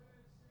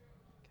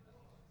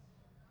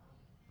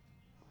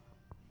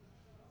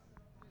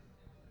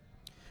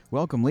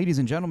Welcome, ladies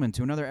and gentlemen,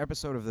 to another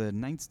episode of the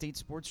Ninth State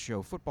Sports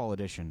Show Football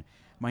Edition.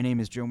 My name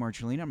is Joe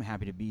Marcellino. I'm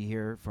happy to be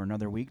here for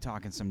another week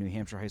talking some New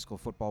Hampshire high school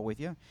football with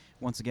you.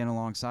 Once again,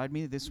 alongside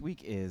me this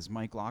week is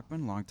Mike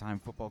Lockman, longtime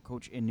football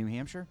coach in New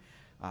Hampshire.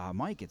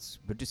 Mike, it's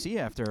good to see you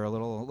after a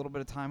little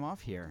bit of time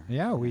off here.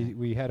 Yeah,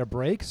 we had a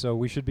break, so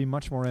we should be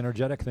much more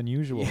energetic than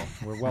usual. Yeah.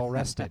 We're well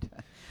rested.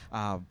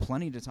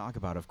 Plenty to talk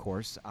about, of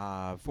course.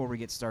 Before we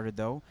get started,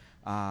 though,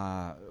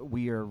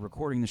 we are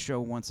recording the show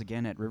once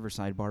again at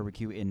Riverside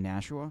Barbecue in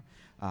Nashua.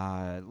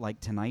 Like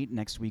tonight,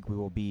 next week we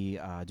will be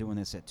doing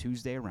this at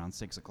Tuesday around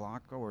 6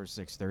 o'clock or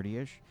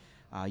 6:30-ish.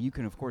 You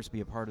can, of course, be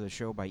a part of the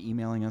show by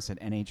emailing us at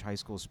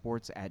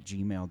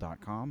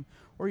nhhighschoolsports@gmail.com,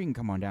 or you can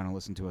come on down and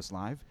listen to us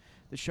live.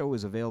 The show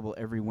is available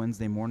every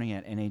Wednesday morning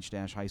at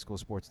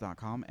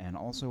nh-highschoolsports.com and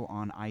also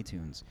on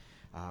iTunes.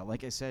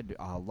 Like I said,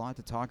 a lot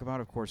to talk about.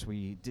 Of course,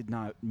 we did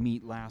not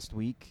meet last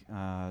week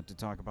to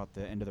talk about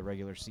the end of the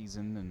regular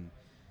season and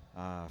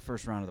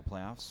first round of the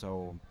playoffs.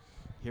 So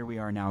here we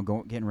are now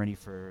getting ready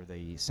for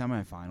the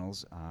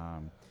semifinals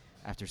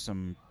after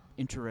some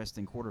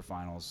interesting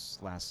quarterfinals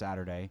last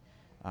Saturday.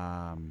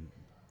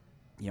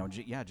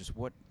 Just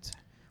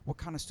what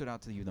kind of stood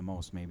out to you the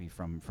most, maybe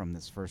from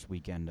this first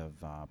weekend of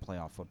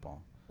playoff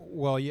football?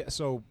 Well, yeah.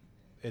 So,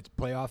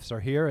 playoffs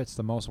are here. It's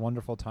the most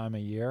wonderful time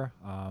of year.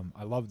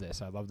 I love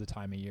this. I love the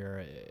time of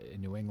year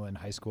in New England.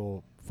 High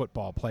school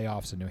football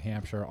playoffs in New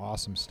Hampshire.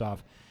 Awesome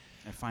stuff.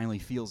 It finally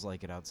feels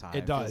like it outside.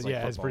 It does. Like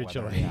it's pretty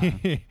weather. chilly.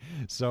 Yeah.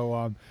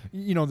 So,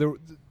 the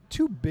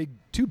two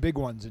big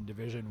ones in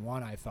Division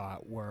I, I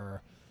thought,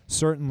 were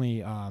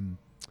certainly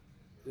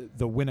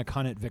the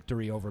Winnicott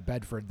victory over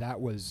Bedford. That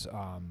was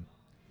a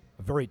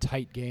very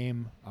tight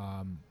game,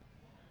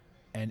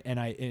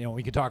 and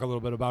we could talk a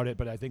little bit about it.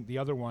 But I think the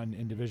other one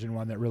in Division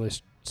I that really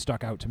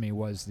stuck out to me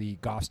was the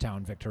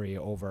Goffstown victory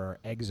over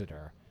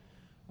Exeter.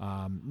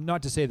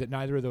 Not to say that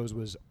neither of those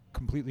was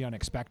completely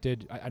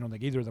unexpected. I don't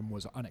think either of them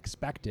was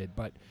unexpected,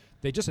 but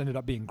they just ended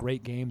up being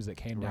great games that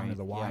came down to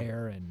the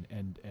wire, and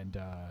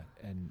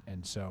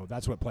so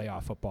that's what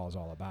playoff football is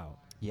all about.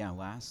 Yeah,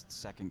 last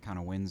second kind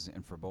of wins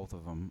and for both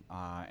of them,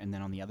 and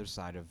then on the other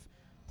side of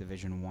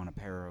Division I, a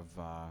pair of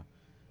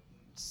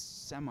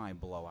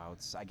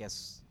semi-blowouts. I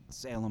guess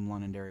Salem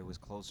Londonderry was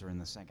closer in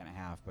the second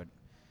half, but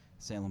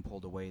Salem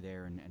pulled away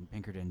there, and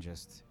Pinkerton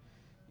just,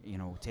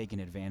 taking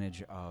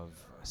advantage of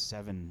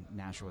 7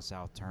 Nashua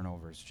South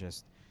turnovers.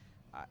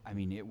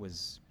 It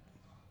was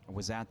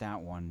at that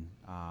one,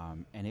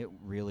 and it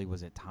really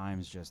was at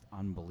times just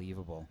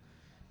unbelievable.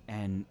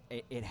 And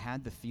it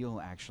had the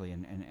feel, actually,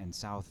 and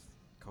South,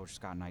 Coach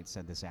Scott Knight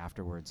said this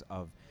afterwards,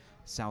 of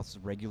South's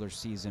regular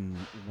season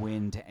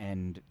win to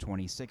end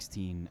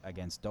 2016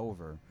 against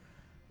Dover.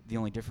 The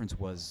only difference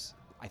was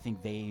I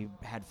think they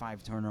had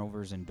 5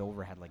 turnovers and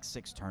Dover had like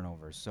 6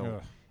 turnovers.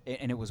 So,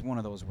 and it was one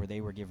of those where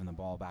they were giving the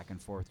ball back and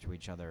forth to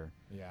each other.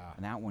 Yeah.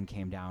 And that one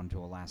came down to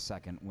a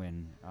last-second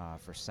win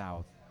for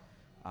South.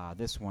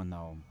 This one,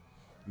 though,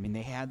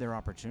 they had their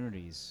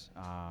opportunities.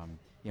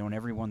 And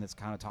everyone that's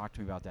kind of talked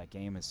to me about that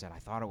game has said, I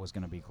thought it was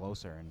going to be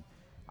closer, and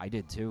I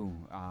did too.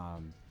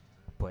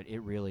 But it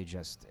really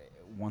just,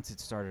 once it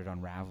started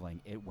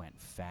unraveling, it went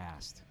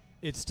fast.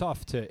 It's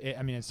tough to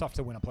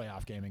win a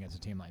playoff game against a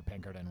team like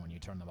Pinkerton when you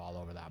turn the ball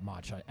over that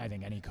much. I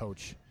think any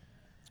coach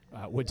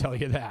would tell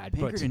you that.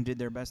 Pinkerton did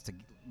their best to,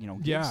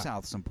 give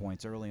South some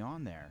points early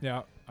on there.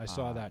 Yeah, I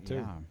saw that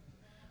too.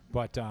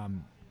 Yeah.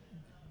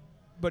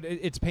 But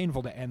it's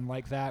painful to end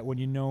like that when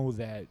you know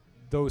that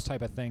those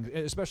type of things,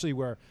 especially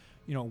where,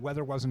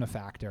 weather wasn't a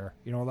factor.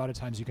 A lot of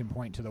times you can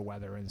point to the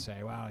weather and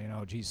say, well,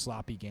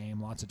 sloppy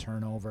game, lots of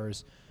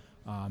turnovers.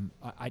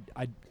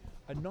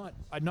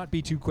 I'd not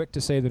be too quick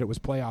to say that it was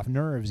playoff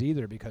nerves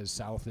either, because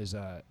South is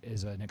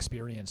an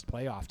experienced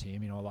playoff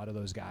team. A lot of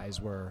those guys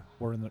were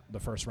in the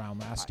first round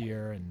last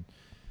year, and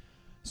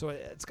so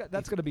that's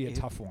going to be a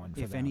tough one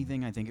for them. If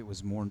anything, I think it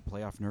was more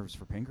playoff nerves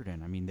for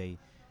Pinkerton.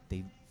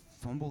 They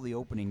fumble the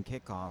opening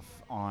kickoff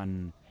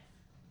on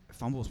 –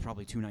 fumble is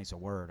probably too nice a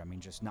word.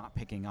 Just not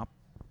picking up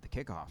the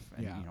kickoff.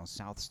 And,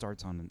 South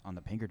starts on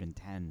the Pinkerton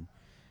 10.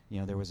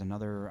 There was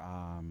another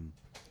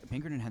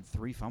Pinkerton had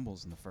 3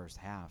 fumbles in the first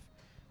half.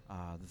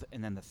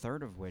 And then the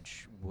third of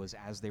which was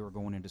as they were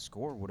going into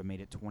score would have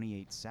made it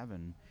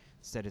 28-7.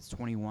 Instead, it's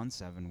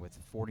 21-7 with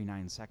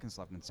 49 seconds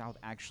left. And South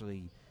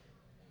actually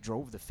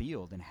drove the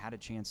field and had a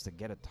chance to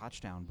get a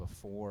touchdown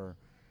before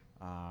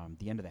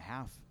the end of the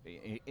half.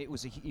 It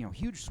was a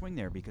huge swing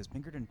there, because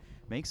Pinkerton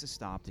makes a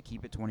stop to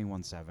keep it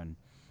 21-7.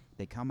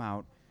 They come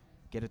out,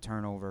 get a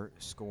turnover,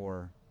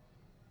 score.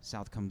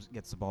 South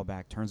gets the ball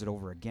back, turns it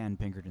over again.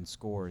 Pinkerton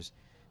scores.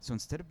 So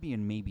instead of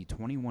being maybe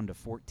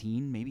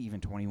 21-14, maybe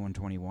even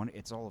 21-21,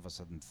 it's all of a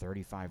sudden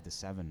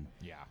 35-7.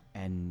 Yeah.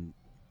 And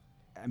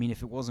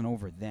if it wasn't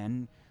over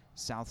then,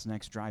 South's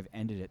next drive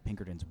ended at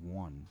Pinkerton's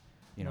 1.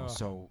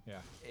 So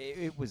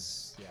it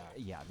was.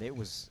 Yeah. It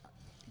was.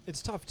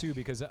 It's tough too,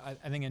 because I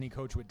think any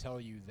coach would tell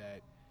you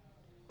that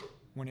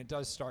when it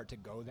does start to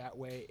go that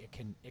way, it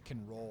can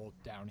roll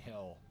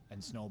downhill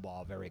and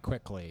snowball very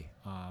quickly.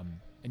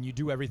 And you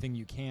do everything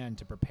you can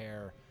to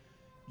prepare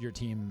your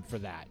team for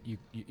that.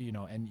 You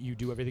know, and you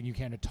do everything you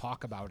can to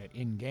talk about it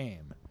in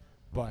game,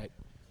 but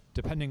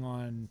depending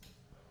on,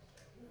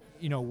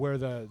 you know, where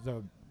the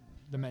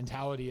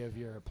mentality of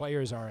your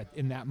players are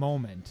in that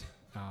moment,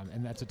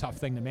 and that's a tough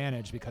thing to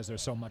manage because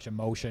there's so much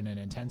emotion and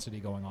intensity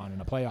going on in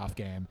a playoff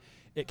game.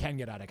 It can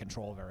get out of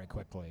control very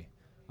quickly,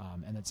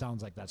 and it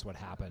sounds like that's what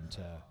happened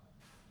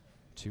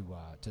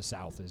to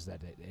South, is that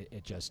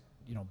it just,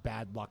 you know,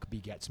 bad luck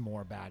begets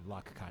more bad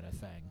luck kind of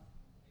thing.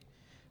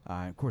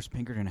 Of course,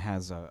 Pinkerton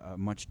has a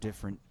much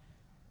different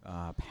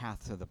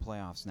path to the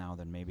playoffs now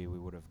than maybe we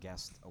would have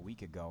guessed a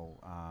week ago.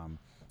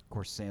 Of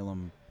course,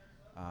 Salem,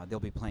 they'll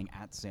be playing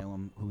at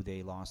Salem, who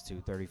they lost to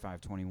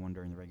 35-21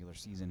 during the regular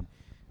season,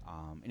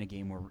 in a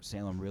game where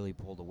Salem really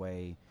pulled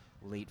away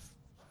late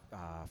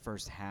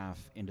first half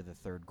into the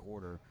third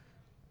quarter,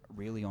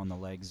 really on the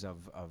legs of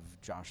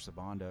Josh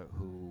Sabanda,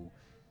 who,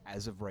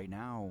 as of right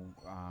now,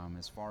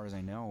 as far as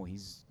I know,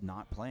 he's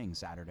not playing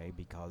Saturday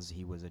because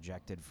he was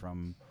ejected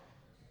from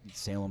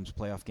Salem's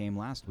playoff game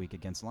last week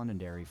against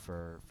Londonderry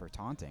for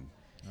taunting.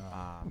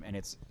 And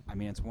it's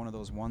one of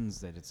those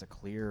ones that it's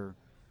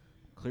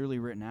clearly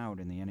written out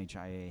in the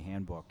NHIA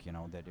handbook, you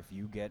know, that if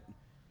you get,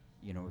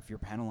 you know, if you're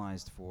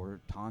penalized for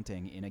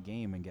taunting in a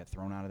game and get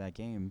thrown out of that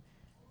game,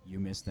 you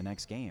miss the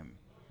next game,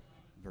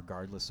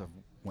 regardless of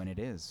when it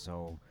is.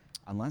 So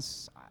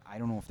unless, I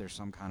don't know if there's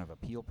some kind of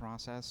appeal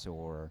process,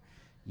 or,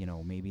 you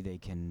know, maybe they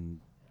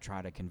can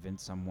try to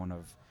convince someone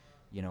of,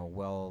 you know,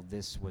 well,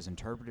 this was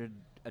interpreted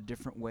a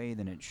different way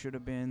than it should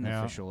have been. The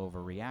official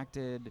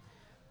overreacted,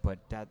 but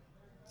that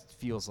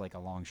feels like a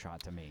long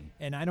shot to me.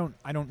 And I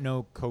don't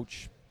know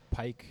Coach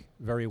Pike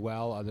very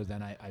well, other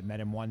than I met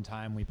him one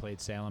time. We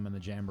played Salem in the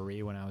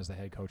Jamboree when I was the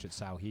head coach at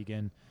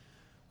Souhegan.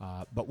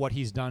 But what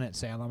he's done at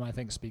Salem, I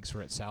think, speaks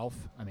for itself.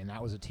 I mean,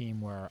 that was a team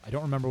where, I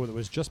don't remember whether it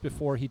was just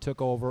before he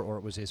took over or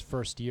it was his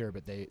first year,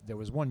 but there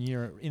was 1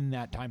 year in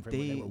that time frame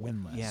where they were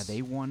winless. Yeah,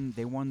 they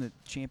won the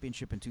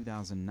championship in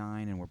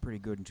 2009 and were pretty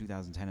good in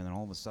 2010, and then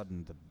all of a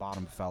sudden the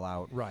bottom fell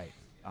out. Right.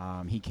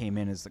 He came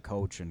in as the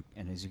coach, and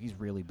he's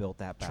really built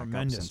that back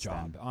Tremendous up since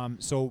job.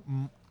 then. So,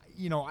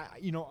 you know,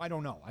 I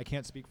don't know. I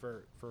can't speak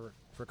for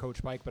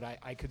Coach Pike, but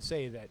I could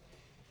say that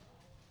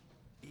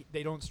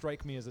they don't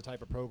strike me as the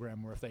type of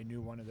program where if they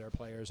knew one of their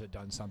players had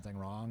done something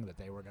wrong, that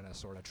they were going to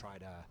sort of try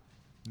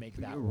to make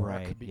that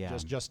work,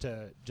 just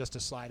to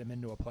slide them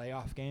into a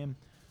playoff game.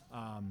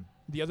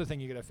 The other thing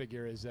you got to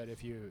figure is that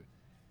if you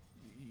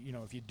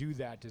do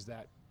that, does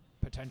that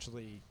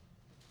potentially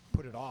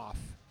put it off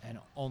and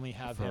only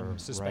have him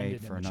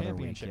suspended in the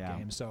championship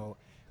game? So,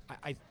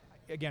 I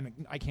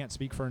can't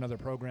speak for another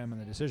program and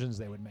the decisions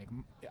they would make.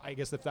 I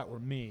guess if that were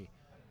me,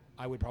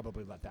 I would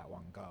probably let that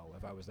one go.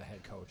 If I was the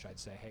head coach, I'd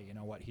say, hey, you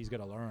know what? He's got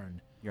to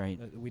learn. Right.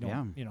 We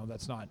don't. You know,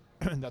 that's not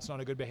that's not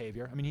a good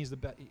behavior. I mean, he's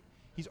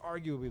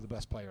arguably the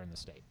best player in the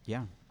state.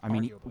 Yeah. I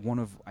mean, one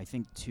of, I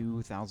think,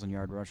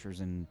 2,000-yard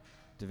rushers in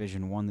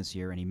Division I this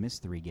year, and he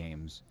missed 3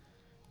 games.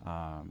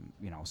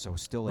 You know, so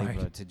still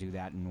able to do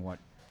that in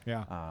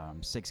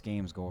 6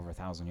 games, go over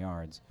 1,000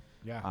 yards.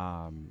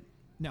 Yeah.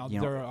 Now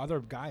there are other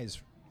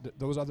guys.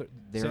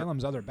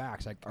 Salem's other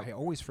backs. I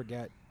always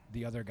forget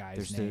the other guy's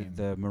there's name.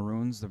 the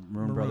Maroons, the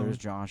Maroon brothers,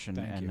 Josh and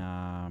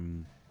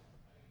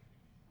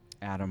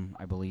Adam,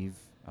 I believe,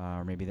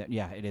 or maybe that.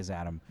 Yeah, it is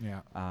Adam.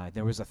 Yeah.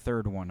 There was a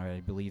third one. I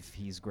believe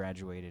he's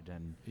graduated,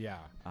 and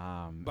but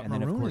and Maroon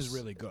then of course is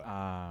really good.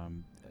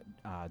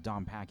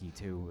 Dom Packey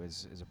too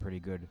is a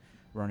pretty good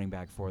running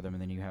back for them,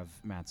 and then you have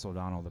Matt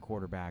O'Donnell, the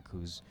quarterback,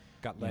 who's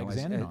got legs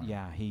and an arm.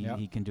 Yeah,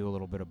 he can do a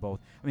little bit of both.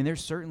 I mean,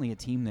 there's certainly a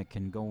team that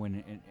can go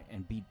in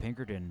and beat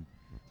Pinkerton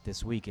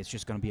this week. It's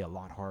just going to be a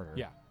lot harder.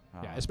 Yeah.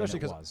 Especially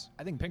because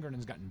I think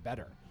Pinkerton's gotten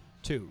better,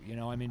 too. You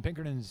know, I mean,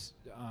 Pinkerton's,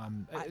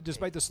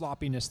 despite the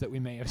sloppiness that we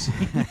may have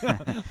seen.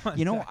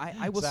 You know,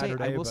 I will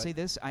say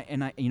this,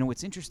 you know,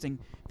 it's interesting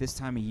this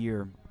time of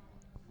year.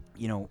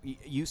 You know,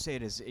 you say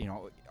it as, you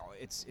know,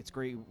 it's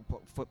great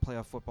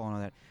playoff football and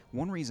all that.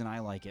 One reason I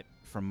like it,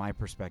 from my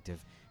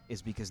perspective,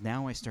 is because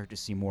now I start to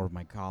see more of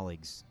my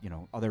colleagues, you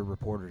know, other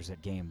reporters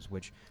at games,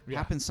 which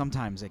happens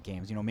sometimes at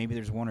games. You know, maybe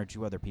there's 1 or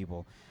 2 other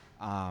people.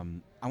 I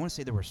want to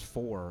say there was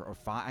 4 or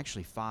 5,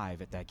 actually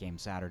 5 at that game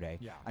Saturday.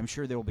 Yeah. I'm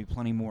sure there will be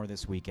plenty more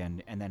this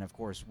weekend. And then, of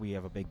course, we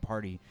have a big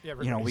party. Yeah,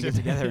 you know, we get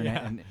together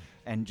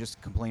and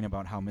just complain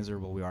about how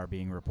miserable we are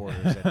being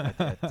reporters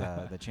at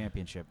the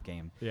championship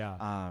game.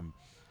 Yeah.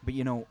 But,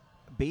 you know,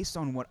 based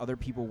on what other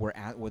people were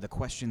the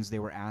questions they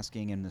were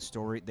asking and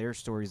their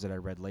stories that I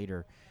read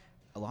later,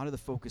 a lot of the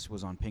focus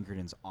was on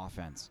Pinkerton's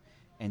offense.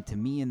 And to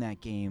me in that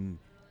game,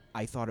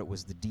 I thought it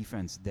was the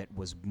defense that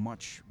was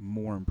much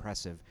more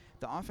impressive.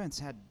 The offense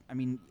had, I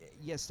mean,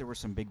 yes, there were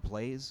some big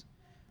plays,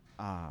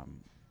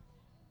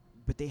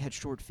 but they had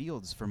short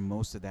fields for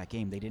most of that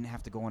game. They didn't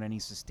have to go on any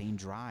sustained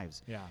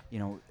drives. Yeah. You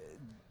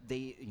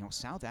know,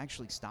 South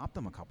actually stopped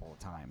them a couple of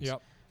times.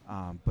 Yep.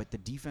 But the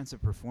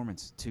defensive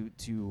performance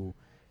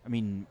I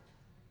mean,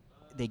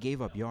 they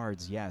gave up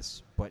yards,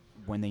 yes, but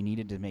when they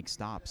needed to make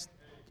stops,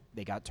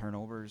 they got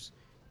turnovers,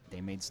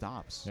 they made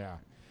stops. Yeah.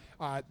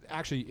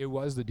 Actually, it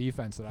was the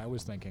defense that I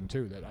was thinking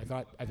too.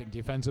 I think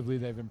defensively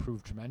they've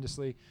improved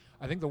tremendously.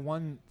 I think the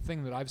one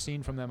thing that I've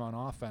seen from them on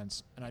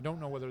offense, and I don't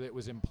know whether it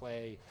was in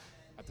play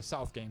at the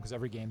South game because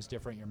every game's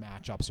different, your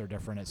matchups are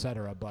different,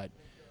 etc. But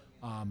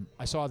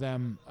I saw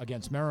them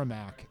against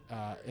Merrimack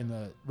in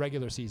the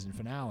regular season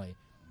finale,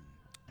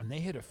 and they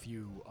hit a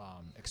few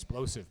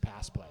explosive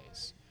pass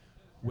plays,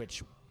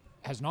 which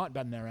has not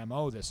been their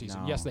MO this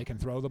season. No. Yes, they can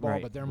throw the ball,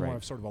 Right, but they're right. more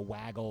of sort of a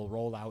waggle,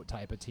 rollout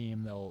type of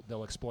team.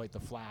 They'll exploit the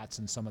flats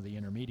and some of the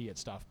intermediate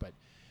stuff, but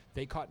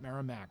they caught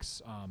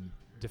Merrimack's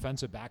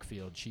defensive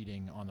backfield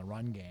cheating on the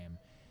run game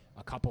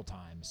a couple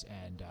times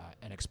and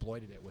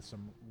exploited it with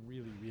some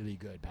really, really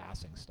good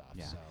passing stuff.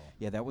 Yeah. So.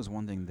 Yeah, that was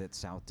one thing that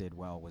South did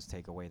well was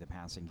take away the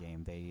passing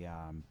game. They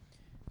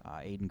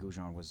Aiden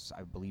Goujon was,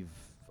 I believe,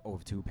 0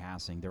 of 2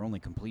 passing. Their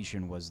only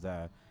completion was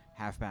the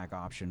halfback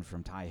option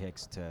from Ty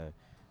Hicks to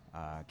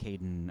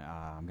Caden,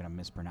 I'm going to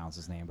mispronounce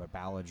his name, but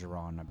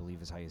Balageron, I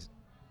believe is how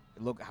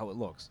how it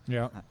looks.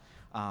 Yeah.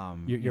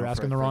 You're know,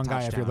 asking the for a wrong guy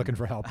if you're touchdown. looking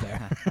for help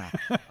there.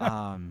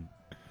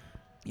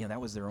 Yeah,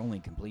 that was their only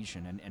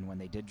completion, and when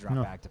they did drop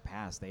No. back to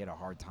pass, they had a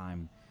hard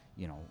time,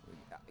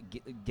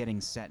 getting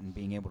set and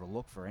being able to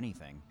look for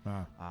anything.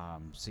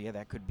 So yeah,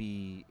 that could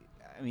be.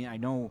 I mean, I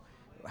know,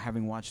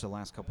 having watched the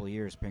last couple of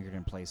years,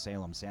 Pinkerton play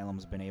Salem.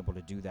 Salem's been able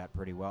to do that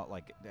pretty well,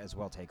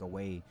 take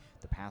away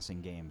the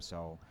passing game.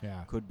 So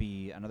Yeah. could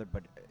be another.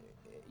 But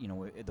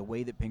the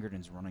way that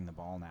Pinkerton's running the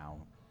ball now.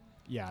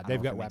 Yeah, I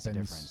they've don't know got if it makes a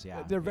weapons. difference.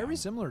 Yeah, They're very yeah.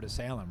 similar to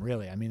Salem,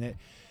 really. I mean,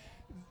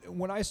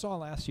 what I saw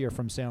last year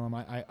from Salem,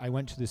 I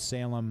went to the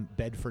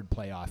Salem-Bedford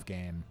playoff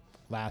game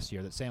last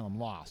year that Salem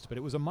lost, but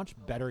it was a much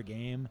better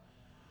game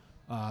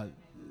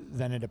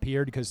than it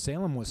appeared because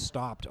Salem was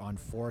stopped on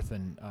 4th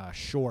and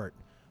short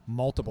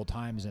multiple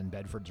times in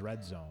Bedford's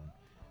red zone.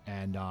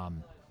 And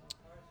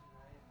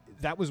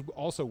that was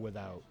also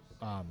without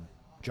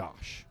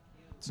Josh.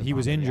 He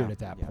was injured at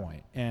that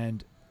point.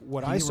 And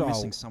what I They saw, were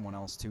missing someone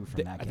else too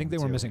from that game. I think they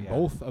were too. missing Yeah.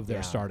 both of their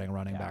Yeah. starting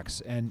running Yeah.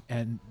 backs, and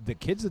the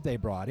kids that they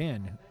brought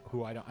in,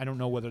 who I don't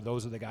know whether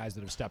those are the guys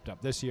that have stepped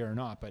up this year or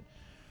not, but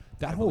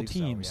that I whole believe so,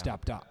 team yeah.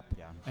 stepped up,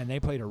 Yeah. and they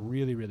played a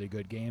really, really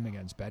good game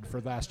against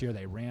Bedford last year.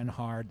 They ran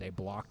hard, they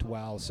blocked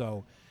well.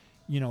 So,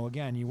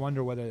 again, you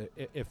wonder whether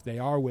if they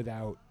are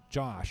without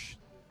Josh,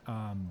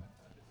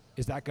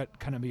 is that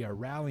going to be a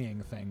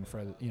rallying thing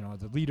for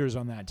the leaders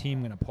on that team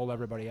going to pull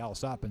everybody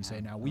else up and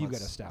say, now we've got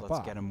to step up.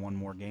 Let's get them one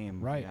more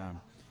game. Right. Yeah.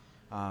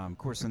 Of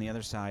course, on the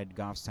other side,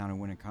 Goffstown and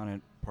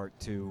Winnicott Part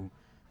 2,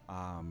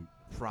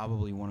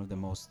 probably one of the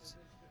most,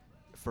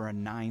 for a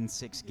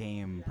 9-6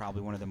 game,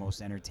 probably one of the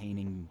most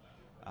entertaining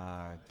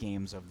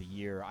games of the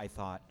year, I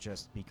thought,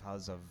 just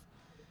because of,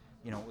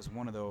 it was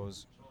one of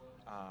those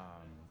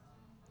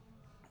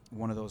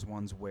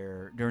ones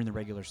where during the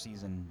regular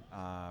season,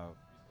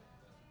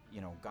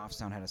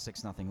 Goffstown had a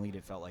 6-0 lead.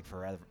 It felt like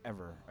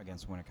forever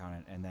against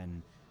Winnicott, and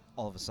then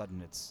all of a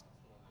sudden it's,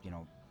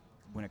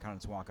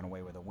 Winnicott's walking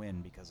away with a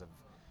win because of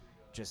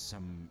just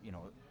some,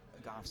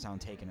 Goffstown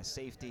taking a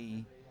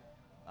safety,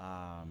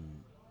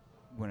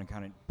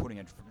 Winnicott putting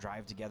a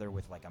drive together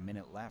with like a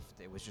minute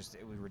left. It was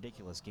a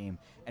ridiculous game,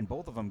 and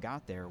both of them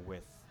got there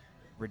with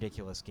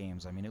ridiculous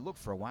games. I mean, it looked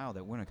for a while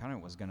that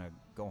Winnicott was going to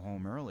go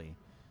home early.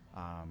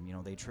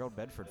 They trailed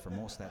Bedford for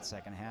most of that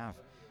second half,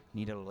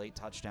 needed a late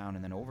touchdown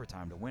and then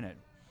overtime to win it,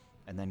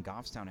 and then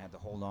Goffstown had to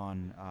hold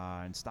on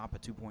and stop a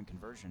 2-point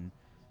conversion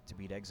to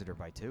beat Exeter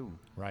by 2.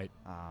 Right.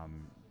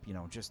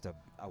 Just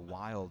a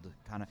wild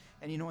kind of,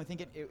 and I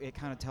think it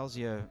kind of tells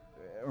you,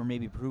 or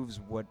maybe proves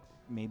what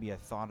maybe I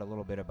thought a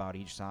little bit about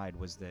each side,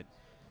 was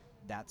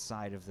that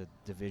side of the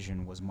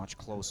division was much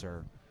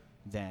closer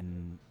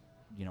than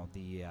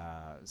the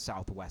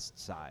southwest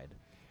side.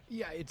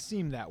 Yeah, it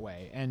seemed that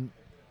way, and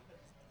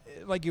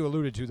like you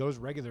alluded to, those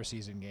regular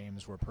season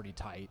games were pretty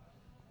tight.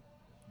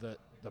 The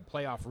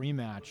playoff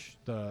rematch,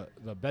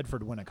 the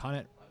Bedford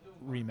Winnicott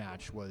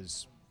rematch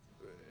was,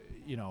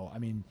 I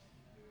mean,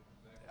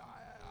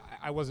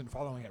 I wasn't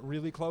following it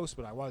really close,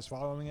 but I was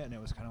following it, and it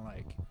was kind of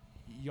like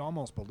you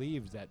almost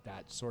believed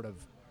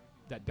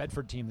that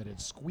Bedford team that had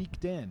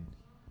squeaked in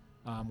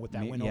with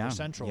that win over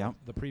Central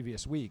the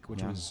previous week,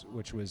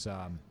 which was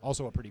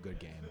also a pretty good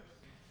game.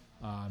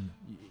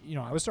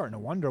 I was starting to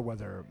wonder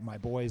whether my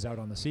boys out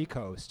on the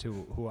Seacoast,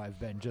 who I've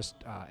been just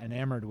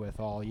enamored with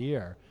all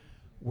year,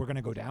 were going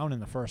to go down in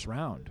the first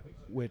round,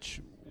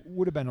 which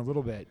would have been a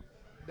little bit.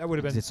 That would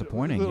have been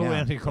disappointing. A little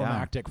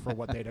anticlimactic for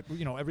what they'd,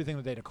 everything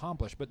that they'd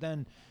accomplished. But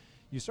then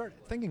you start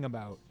thinking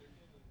about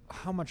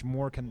how much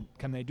more can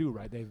they do,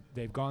 right?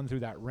 They've gone through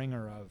that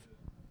ringer of,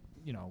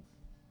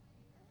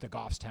 the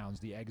Goffstowns,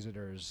 the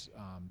Exeters,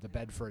 the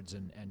Bedfords,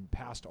 and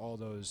passed all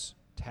those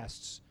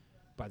tests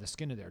by the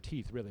skin of their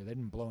teeth. Really, they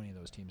didn't blow any of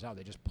those teams out.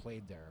 They just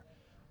played their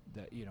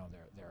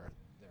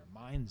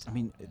minds. I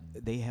mean,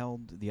 they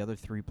held the other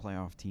 3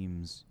 playoff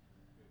teams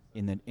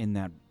in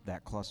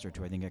that cluster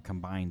to, I think, a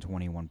combined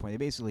 21 points. They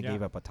basically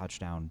gave up a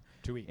touchdown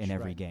in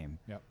every game.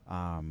 Yep.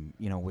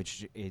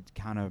 Which it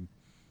kind of,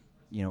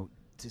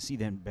 to see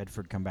then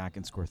Bedford come back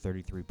and score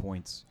 33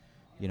 points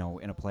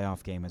in a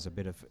playoff game is a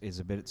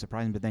bit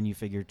surprising. But then you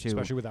figure too,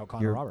 especially without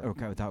Connor Robert.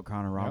 Okay, without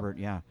Connor Robert,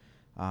 yeah.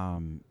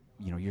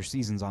 Your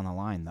season's on the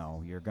line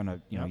though. You're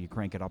gonna, you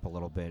crank it up a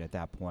little bit at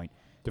that point.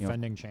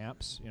 Defending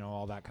champs,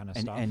 all that kind of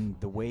stuff. And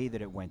the way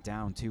that it went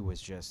down too was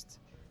just,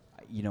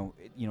 you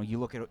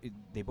look at it,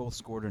 they both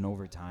scored in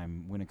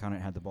overtime.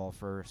 Winnacunnet had the ball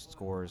first,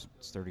 scores.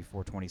 It's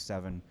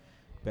 34-27.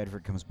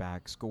 Bedford comes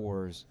back,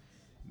 scores.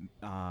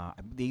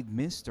 They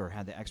missed or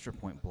had the extra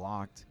point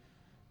blocked.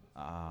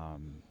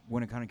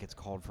 Winnacunnet gets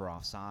called for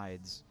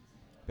offsides.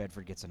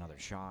 Bedford gets another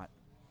shot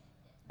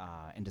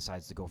and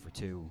decides to go for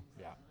two.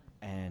 Yeah.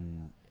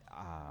 And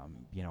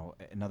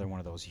another one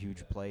of those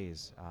huge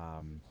plays.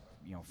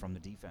 From the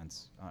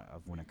defense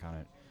of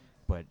Winnacunnet.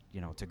 But,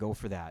 to go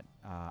for that,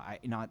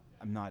 I'm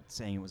not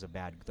saying it was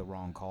the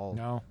wrong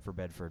call for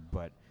Bedford,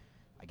 but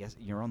I guess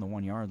you're on the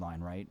 1 yard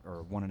line, right?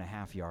 Or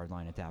 1.5 yard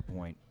line at that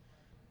point.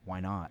 Why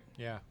not?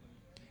 Yeah.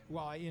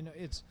 Well,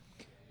 it's,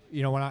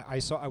 when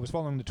I was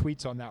following the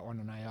tweets on that one,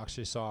 and I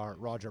actually saw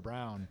Roger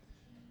Brown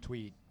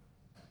tweet,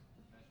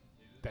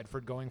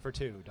 Bedford going for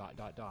two, ...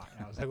 And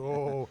I was like,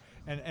 oh.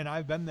 And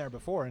I've been there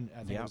before, and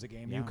I think it was a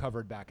game you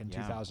covered back in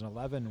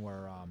 2011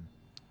 where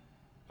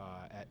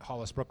at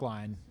Hollis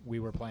Brookline we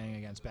were playing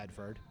against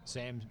Bedford,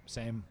 same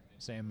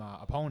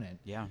opponent.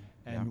 Yeah.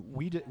 And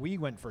we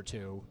went for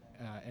two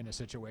in a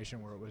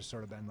situation where it was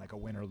sort of been like a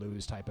win or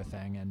lose type of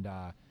thing. And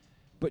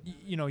but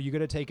you got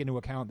to take into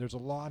account there's a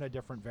lot of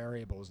different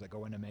variables that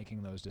go into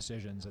making those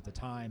decisions. At the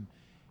time,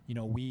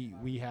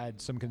 we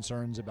had some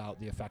concerns about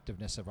the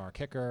effectiveness of our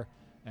kicker.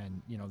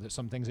 And, that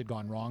some things had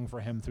gone wrong for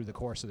him through the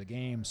course of the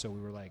game. So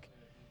we were like,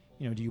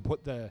 do you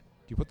put the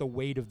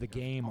weight of the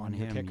game on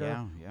your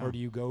kicker, or do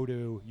you go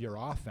to your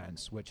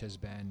offense, which has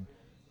been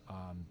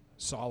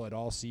solid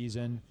all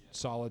season,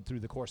 solid through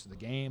the course of the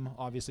game?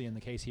 Obviously, in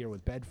the case here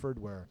with Bedford,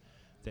 where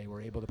they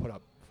were able to put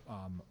up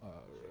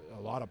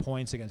a lot of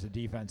points against a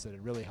defense that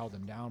had really held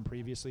them down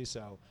previously.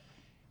 So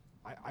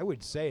I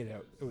would say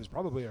that it was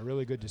probably a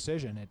really good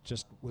decision. It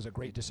just was a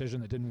great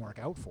decision that didn't work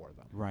out for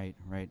them. Right.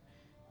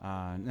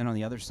 And then on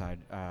the other side,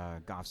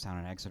 Goffstown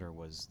and Exeter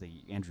was the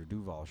Andrew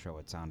Duval show,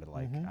 it sounded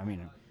like. Mm-hmm. I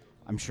mean,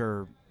 I'm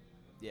sure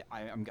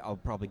I'll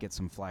probably get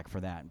some flack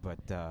for that, but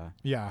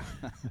yeah.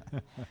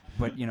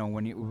 But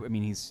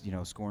he's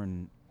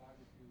scoring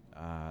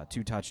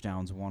 2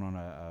 touchdowns, one on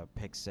a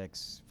pick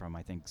six from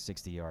I think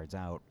 60 yards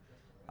out,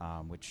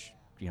 which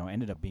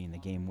ended up being the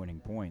game-winning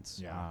points.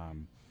 Yeah.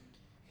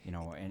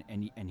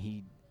 And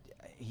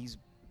he's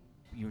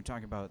you were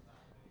talking about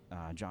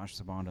Josh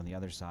Sabond on the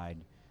other side.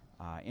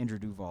 Andrew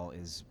Duval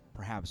is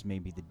perhaps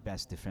maybe the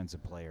best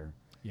defensive player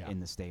in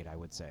the state, I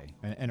would say,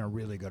 and a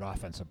really good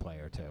offensive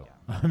player too.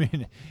 Yeah. I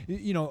mean,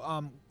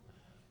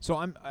 so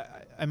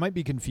I might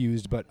be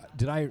confused, but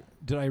did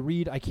I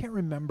read? I can't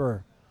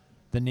remember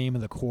the name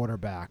of the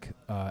quarterback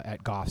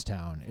at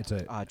Goffstown. It's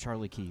a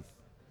Charlie Keith.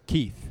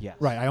 Keith. Yes.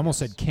 Right. I almost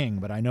said King,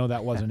 but I know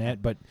that wasn't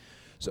it. But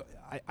so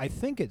I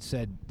think it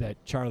said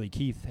that Charlie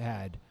Keith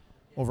had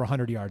over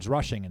 100 yards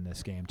rushing in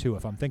this game too,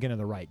 if I'm thinking of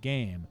the right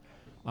game.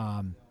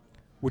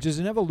 Which is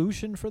an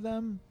evolution for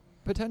them,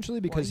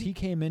 potentially, because he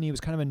came in, he was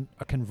kind of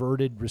a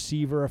converted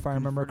receiver, if I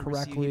remember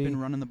correctly. He's been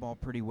running the ball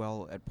pretty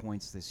well at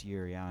points this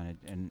year, yeah,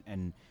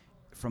 and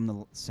from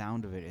the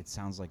sound of it, it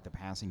sounds like the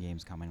passing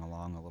game's coming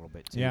along a little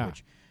bit, too,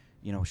 which,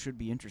 should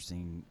be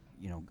interesting,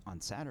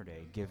 on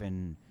Saturday,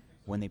 given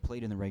when they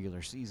played in the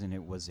regular season,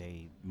 it was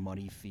a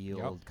muddy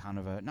field, kind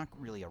of not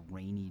really a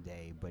rainy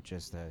day, but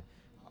just a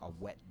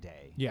wet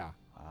day. Yeah.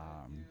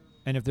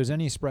 And if there's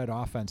any spread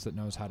offense that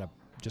knows how to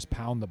just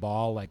pound the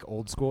ball like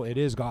old school, it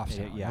is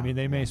Goffstown. I mean,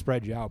 they may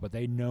spread you out, but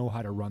they know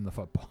how to run the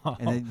football.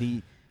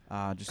 And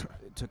just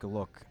took a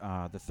look.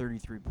 The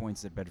 33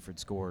 points that Bedford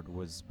scored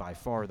was by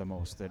far the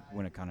most that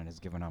Winnacunnet has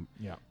given up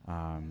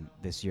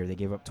this year. They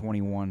gave up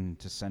 21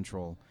 to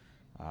Central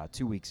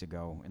 2 weeks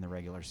ago in the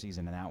regular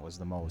season, and that was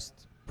the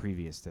most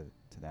previous to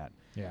that.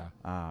 Yeah.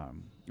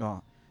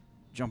 Well,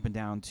 jumping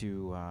down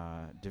to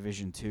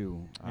Division II,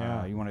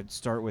 you want to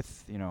start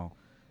with,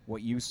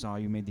 what you saw.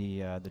 You made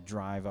the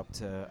drive up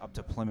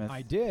to Plymouth.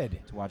 I did,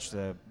 to watch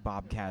the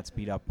Bobcats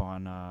beat up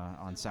on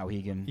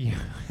Souhegan.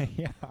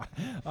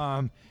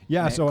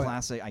 Yeah. So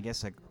classic, I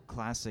guess a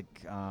classic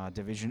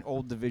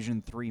old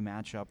Division III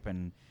matchup,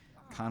 and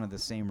kind of the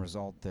same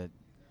result that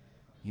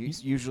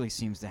usually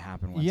seems to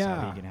happen when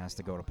Souhegan has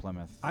to go to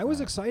Plymouth. I was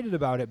excited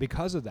about it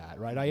because of that.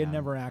 Right, I had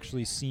never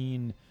actually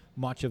seen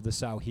much of the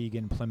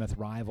Souhegan-Plymouth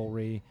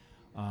rivalry.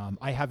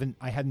 I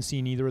hadn't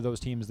seen either of those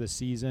teams this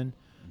season.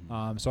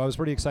 So I was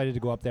pretty excited to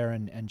go up there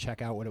and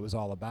check out what it was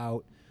all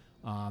about.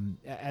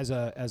 As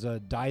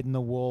a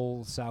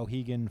dyed-in-the-wool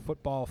Souhegan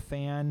football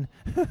fan,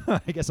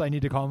 I guess I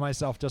need to call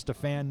myself just a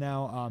fan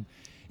now.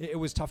 It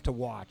was tough to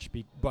watch,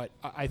 but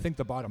I think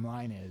the bottom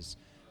line is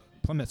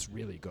Plymouth's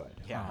really good.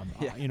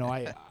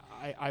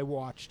 I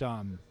watched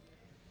a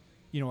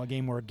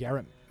game where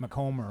Garrett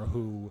McComber,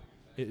 who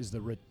is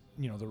the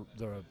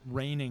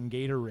reigning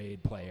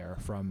Gatorade player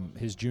from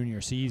his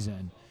junior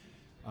season,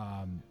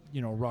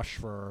 rushed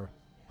for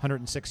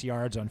 106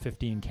 yards on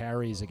 15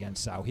 carries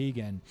against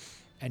Souhegan,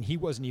 and he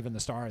wasn't even the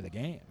star of the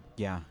game.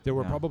 there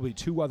were probably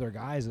two other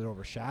guys that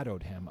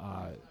overshadowed him.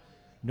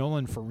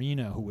 Nolan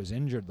Farina, who was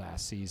injured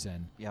last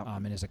season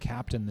and is a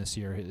captain this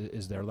year,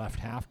 is their left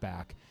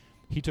halfback.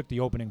 He took the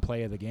opening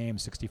play of the game,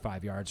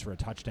 65 yards for a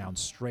touchdown,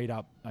 straight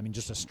up. I mean,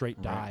 just a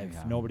straight dive.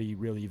 Yeah. Nobody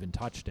really even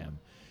touched him.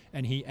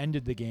 And he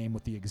ended the game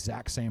with the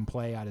exact same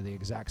play out of the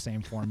exact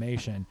same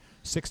formation,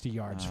 60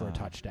 yards for a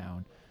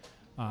touchdown.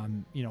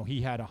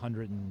 He had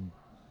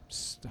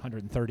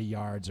 130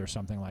 yards or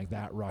something like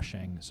that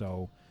rushing.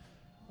 So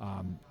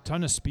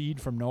ton of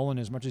speed from Nolan.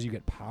 As much as you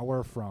get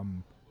power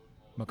from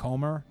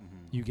McComber,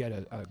 you get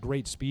a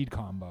great speed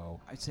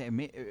combo. I'd say,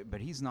 but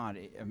he's not.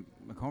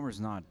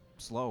 McComber's not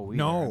slow either.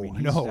 No, I mean,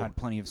 he's got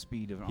plenty of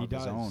speed of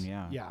his own.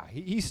 Yeah,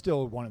 he's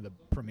still one of the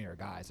premier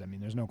guys. I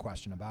mean, there's no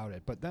question about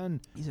it. But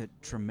then he's a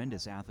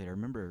tremendous athlete. I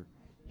remember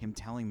him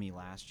telling me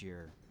last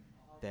year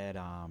that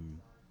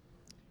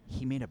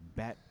he made a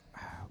bet.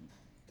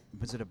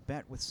 Was it a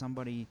bet with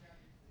somebody?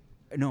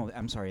 No,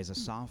 I'm sorry. As a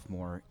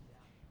sophomore,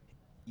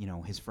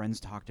 his friends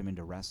talked him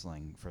into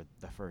wrestling for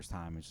the first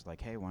time. It's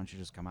like, hey, why don't you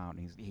just come out?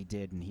 And he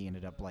did, and he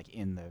ended up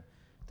in the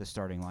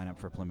starting lineup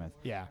for Plymouth.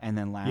 Yeah. And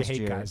then last year,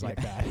 you hate guys like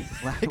that.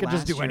 They could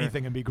just do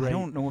anything and be great. I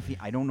don't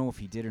know if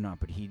he did or not,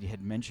 but he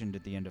had mentioned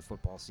at the end of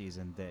football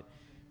season that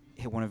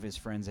one of his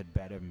friends had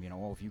bet him,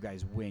 if you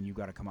guys win, you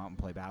got to come out and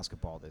play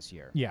basketball this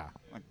year. Yeah.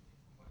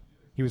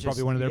 He was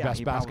probably one of their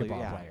best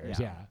basketball players.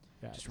 Yeah.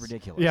 Just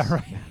ridiculous. Yeah,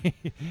 right.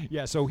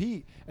 Yeah, so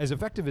he, as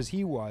effective as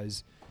he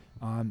was,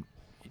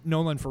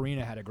 Nolan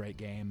Farina had a great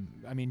game.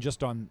 I mean,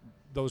 just on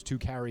those two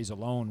carries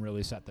alone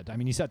really set the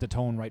he set the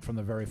tone right from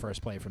the very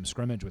first play from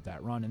scrimmage with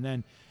that run. And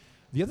then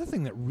the other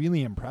thing that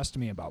really impressed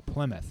me about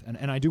Plymouth,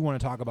 and I do want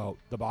to talk about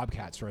the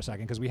Bobcats for a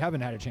second because we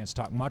haven't had a chance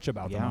to talk much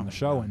about them on the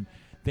show, and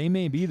they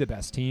may be the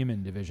best team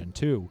in Division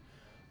II.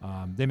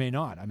 They may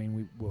not. I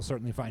mean, we'll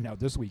certainly find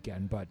out this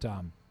weekend, but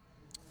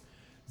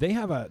they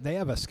have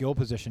a skill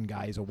position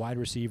guy. He's a wide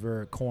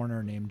receiver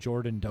corner named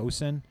Jordan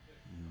Dosen,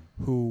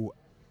 who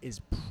is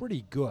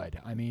pretty good.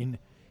 I mean,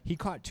 he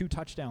caught 2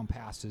 touchdown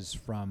passes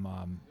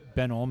from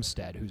Ben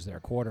Olmsted, who's their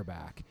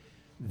quarterback,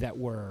 that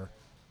were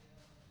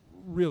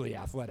really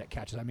athletic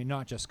catches. I mean,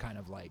 not just kind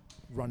of like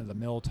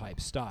run-of-the-mill type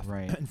stuff.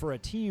 Right. And for a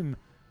team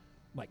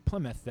like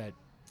Plymouth that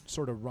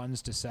sort of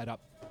runs to set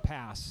up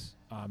pass,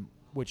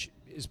 which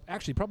is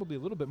actually probably a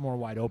little bit more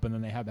wide open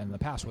than they have been in the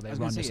past, where they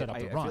run to set up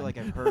the run. I feel like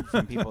I've heard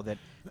from people that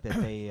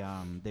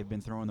they've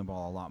been throwing the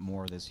ball a lot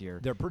more this year.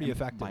 They're pretty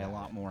effective by a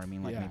lot more. I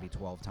mean, maybe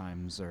 12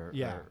 times or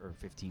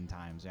 15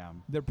 times. Yeah,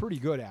 they're pretty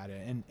good at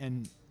it,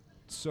 and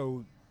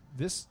so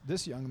this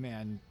young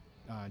man,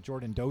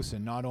 Jordan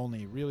Dosen, not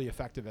only really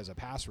effective as a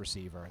pass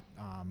receiver,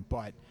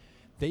 but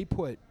they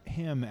put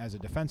him as a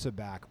defensive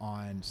back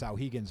on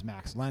Souhegan's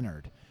Max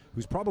Leonard,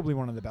 who's probably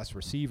one of the best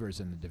receivers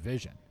in the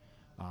division.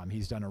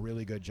 He's done a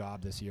really good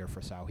job this year for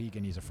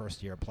Souhegan. He's a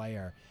first-year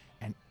player.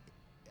 And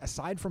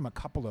aside from a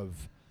couple of,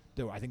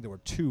 I think there were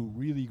 2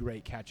 really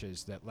great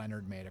catches that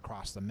Leonard made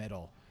across the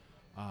middle,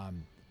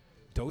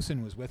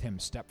 Dosen was with him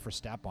step for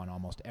step on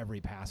almost every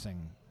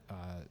passing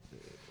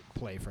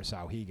play for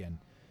Souhegan.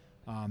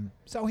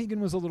 Souhegan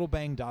was a little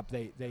banged up.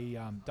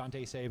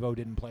 Dante Savo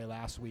didn't play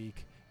last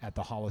week at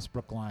the Hollis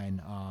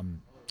Brookline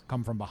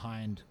come from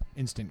behind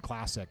instant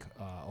classic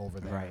over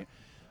there. Right.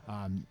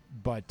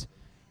 But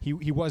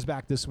he was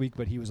back this week,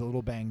 but he was a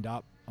little banged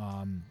up,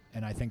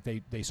 and I think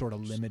they sort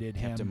of limited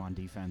him. Kept him on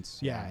defense.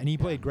 Yeah, and he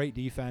played great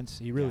defense.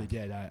 He really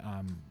did.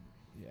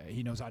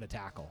 He knows how to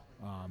tackle.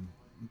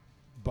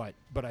 But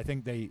I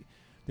think they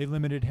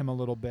limited him a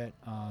little bit,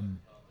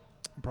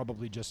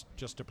 probably just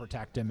to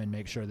protect him and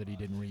make sure that he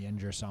didn't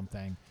re-injure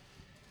something.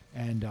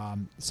 And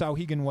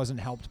Souhegan wasn't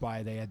helped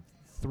by, they had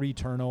 3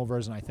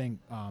 turnovers, and I think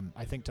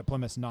to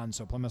Plymouth's none,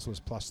 so Plymouth was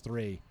 +3.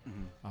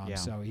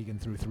 So Souhegan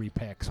threw 3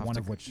 picks, tough one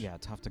of which... Yeah,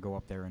 tough to go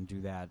up there and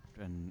do that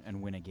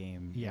and win a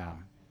game. Yeah.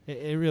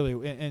 It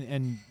really...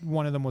 And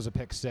one of them was a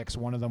pick 6,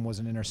 one of them was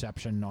an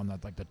interception on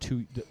the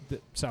 2...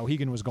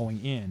 Souhegan was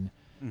going in,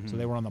 so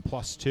they were on the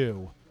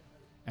 +2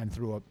 and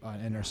threw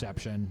an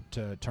interception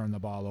to turn the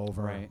ball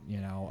over. Right.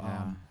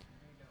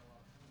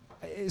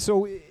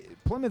 So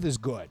Plymouth is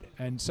good,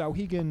 and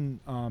Souhegan,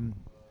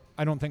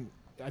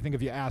 I think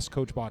if you ask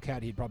Coach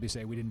Bobcat, he'd probably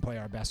say we didn't play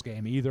our best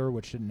game either,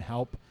 which didn't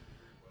help.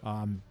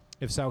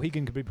 If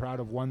Souhegan could be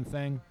proud of one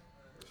thing,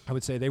 I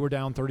would say they were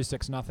down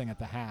 36-0 at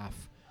the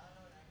half,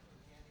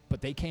 but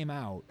they came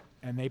out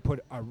and they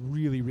put a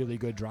really, really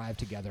good drive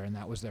together, and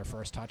that was their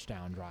first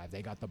touchdown drive.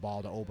 They got the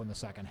ball to open the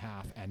second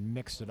half and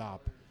mixed it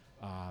up.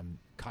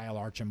 Kyle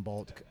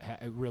Archambault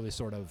really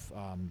sort of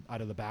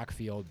out of the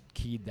backfield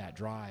keyed that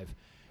drive,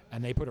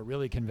 and they put a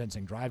really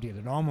convincing drive together.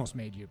 It almost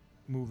made you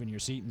move in your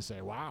seat and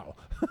say, "Wow!"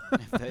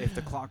 if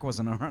the clock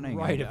wasn't running,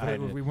 right?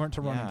 If we weren't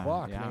to run the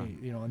clock, yeah.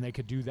 And they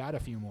could do that a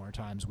few more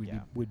times,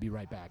 we'd be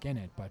right back in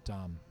it. But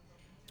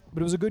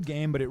it was a good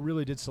game, but it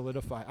really did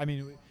solidify. I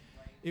mean,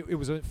 it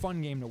was a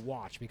fun game to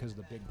watch because of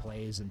the big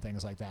plays and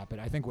things like that. But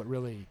I think what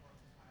really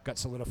got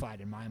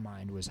solidified in my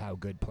mind was how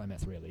good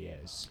Plymouth really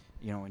is.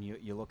 And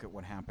you look at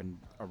what happened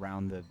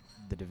around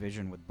the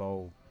division with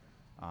Bow,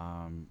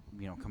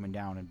 coming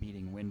down and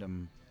beating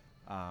Wyndham.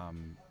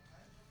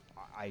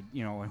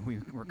 and we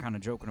were kind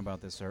of joking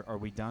about this. Are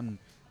we done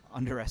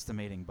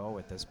underestimating Bo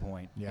at this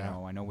point? Yeah.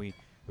 I know we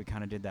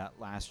kind of did that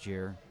last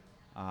year.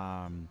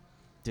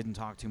 Didn't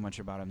talk too much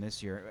about him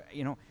this year.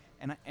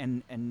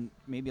 And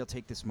maybe I'll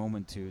take this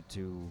moment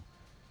to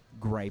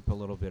gripe a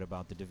little bit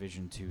about the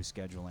Division II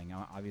scheduling.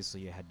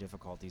 Obviously, you had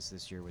difficulties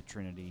this year with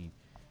Trinity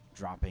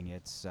dropping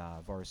its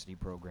varsity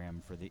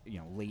program for the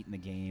late in the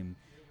game.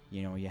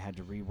 You had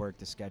to rework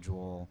the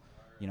schedule.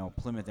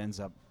 Plymouth ends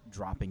up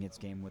dropping its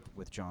game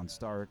with John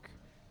Stark.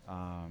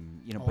 But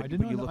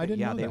you look at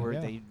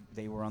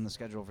they were on the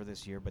schedule for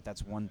this year, but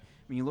that's one. I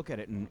mean, you look at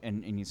it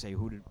and you say,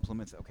 who did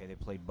Plymouth? Okay, they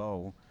played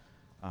Bow.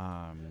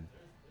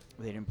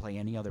 They didn't play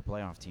any other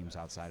playoff teams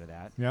outside of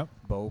that. Yep.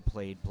 Bow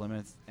played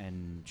Plymouth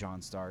and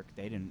John Stark.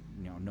 They didn't,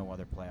 no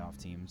other playoff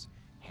teams.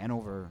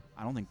 Hanover,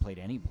 I don't think played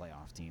any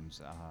playoff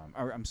teams.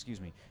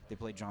 They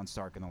played John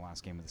Stark in the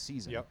last game of the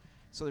season. Yep.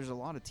 So there's a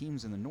lot of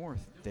teams in the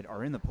North that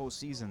are in the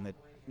postseason that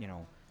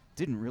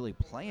didn't really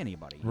play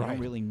anybody. Right. You don't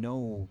really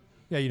know.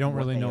 Yeah, you don't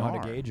really know how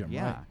are. to gauge them.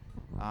 Yeah.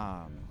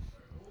 Right.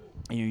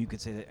 You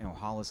could say that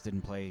Hollis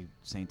didn't play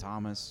St.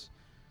 Thomas.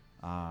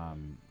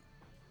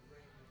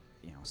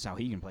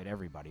 Sauhegan played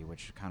everybody,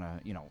 which kind of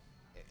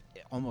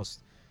almost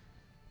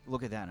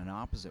look at that in an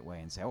opposite way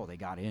and say, oh, they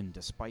got in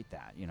despite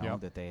that.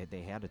 That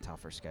they had a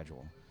tougher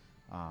schedule.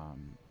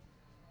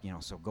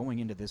 So going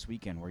into this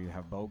weekend where you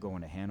have Bow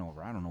going to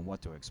Hanover, I don't know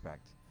what to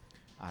expect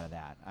out of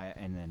that.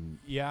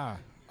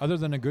 Other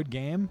than a good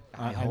game,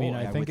 I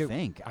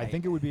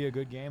think it would be a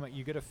good game.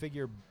 You got to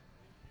figure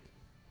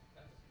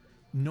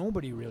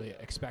nobody really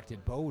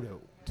expected Bow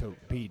to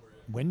beat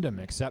Wyndham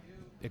except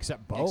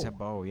Bow. Except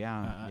Bow,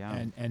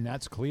 yeah. And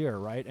that's clear,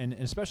 right? And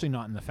especially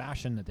not in the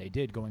fashion that they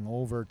did, going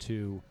over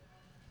to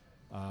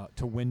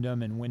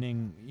Wyndham and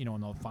winning,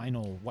 in the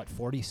final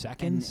 40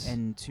 seconds.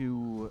 And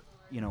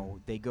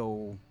they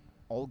go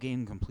all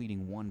game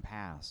completing one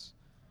pass,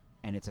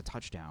 and it's a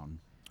touchdown.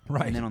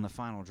 Right. And then on the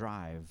final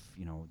drive,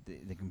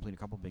 they complete a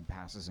couple big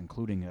passes,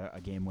 including a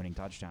game-winning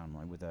touchdown,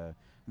 with I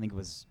think it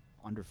was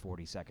under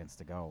 40 seconds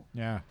to go.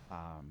 Yeah.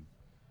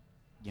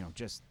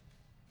 Just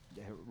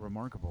a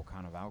remarkable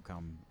kind of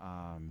outcome.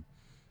 And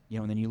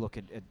then you look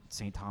at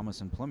St. Thomas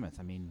and Plymouth.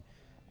 I mean,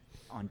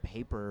 on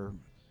paper,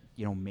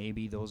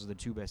 maybe those are the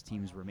two best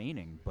teams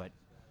remaining, but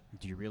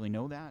do you really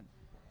know that?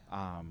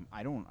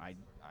 I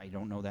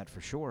don't know that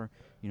for sure.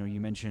 You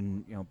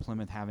mentioned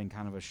Plymouth having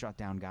kind of a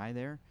shutdown guy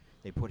there.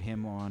 They put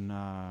him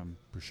on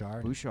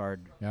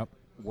Bouchard. Yep.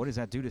 What does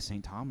that do to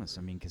St. Thomas?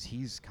 I mean, because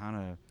he's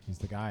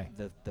the guy,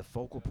 the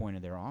focal point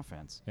of their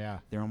offense. Yeah.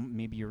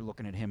 Maybe you're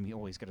looking at him.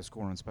 He's got to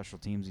score on special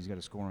teams. He's got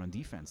to score on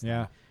defense.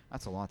 Yeah.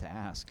 That's a lot to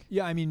ask.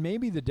 Yeah, I mean,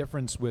 maybe the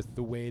difference with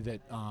the way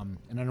that,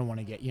 and I don't want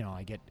to get,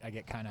 I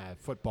get kind of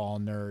football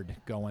nerd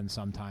going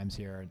sometimes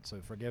here, so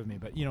forgive me,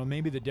 but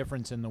maybe the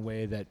difference in the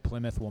way that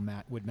Plymouth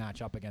would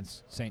match up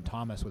against St.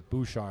 Thomas with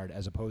Bouchard,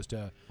 as opposed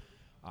to.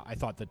 I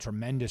thought the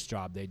tremendous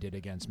job they did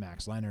against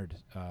Max Leonard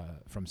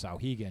from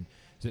Sauhegan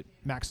is that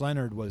Max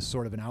Leonard was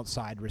sort of an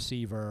outside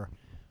receiver.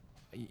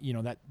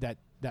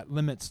 That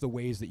limits the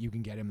ways that you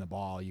can get him the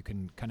ball. You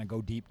can kind of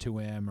go deep to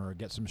him or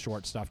get some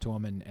short stuff to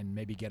him and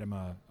maybe get him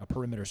a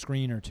perimeter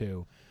screen or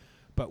two.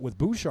 But with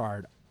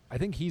Bouchard, I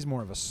think he's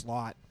more of a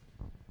slot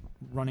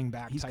running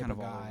back he's type kind of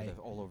guy.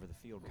 All over the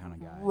field kind of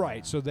guy. Right.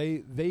 Yeah. So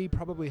they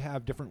probably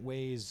have different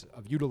ways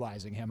of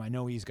utilizing him. I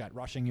know he's got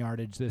rushing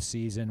yardage this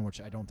season, which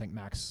I don't think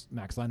Max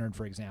Leonard,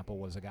 for example,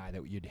 was a guy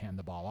that you'd hand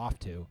the ball off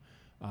to.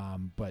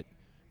 But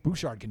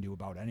Bouchard can do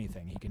about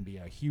anything. He can be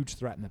a huge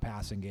threat in the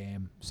passing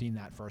game. Seen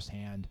that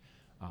firsthand.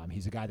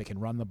 He's a guy that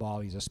can run the ball.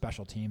 He's a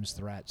special teams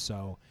threat.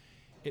 So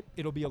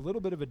it'll be a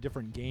little bit of a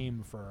different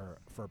game for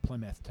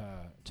Plymouth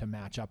to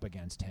match up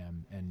against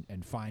him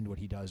and find what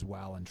he does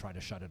well and try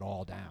to shut it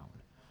all down.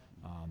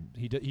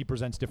 He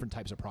presents different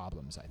types of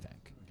problems, I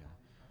think. Okay.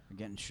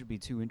 Again, it should be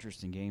two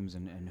interesting games,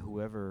 and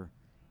whoever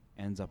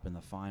ends up in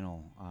the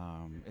final,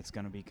 it's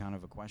going to be kind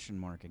of a question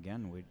mark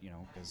again.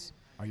 Because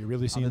are you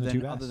really seeing the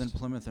two best? Other than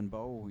Plymouth and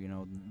Bow,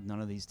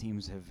 none of these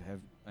teams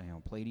have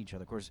played each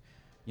other. Of course,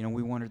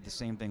 we wondered the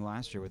same thing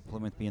last year with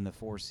Plymouth being the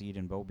 4 seed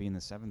and Bow being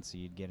the 7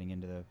 seed, getting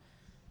into the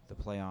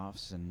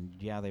playoffs, and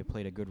they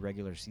played a good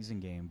regular season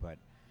game, but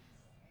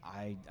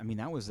I mean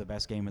that was the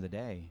best game of the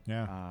day.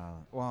 Yeah.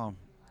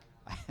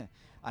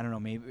 I don't know.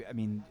 Maybe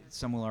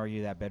some will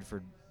argue that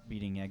Bedford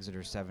beating Exeter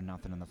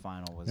 7-0 in the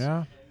final was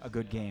a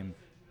good game.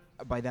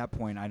 By that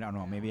point, I don't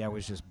know. Maybe I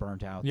was just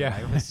burnt out. Yeah.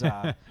 I was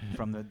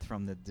from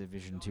the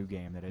Division II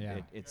game that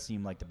it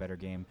seemed like the better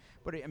game.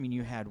 But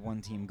you had one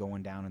team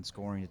going down and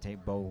scoring to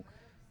take Bow.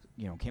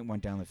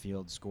 Went down the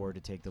field, scored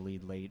to take the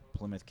lead late.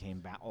 Plymouth came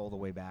back all the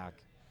way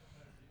back.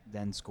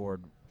 Then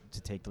scored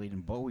to take the lead,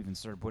 and Bow even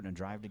started putting a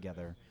drive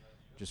together,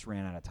 just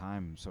ran out of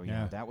time. So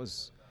that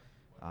was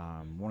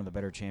one of the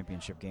better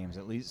championship games,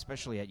 at least,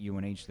 especially at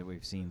UNH, that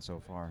we've seen so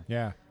far.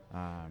 Yeah,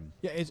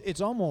 it's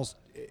almost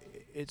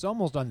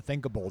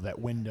unthinkable that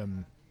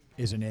Wyndham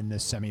isn't in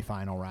this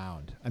semifinal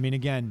round. I mean,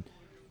 again,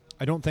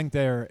 I don't think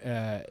they're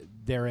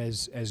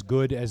as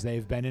good as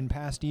they've been in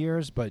past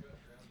years, but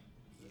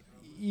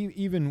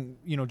even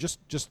just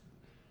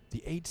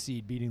the 8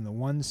 seed beating the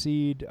 1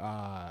 seed.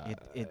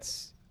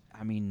 It's.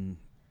 I mean,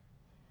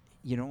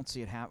 you don't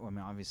see it happen. I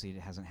mean, obviously, it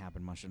hasn't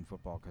happened much in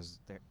football because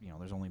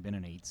there's only been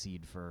an 8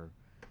 seed for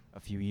a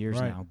few years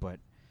now. But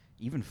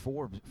even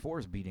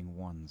fours beating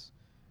 1s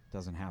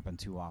doesn't happen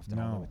too often.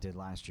 No. Although it did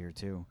last year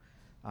too.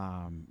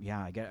 I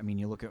mean,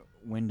 you look at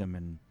Wyndham,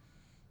 and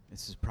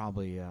this is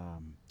probably.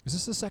 Is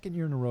this the second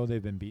year in a row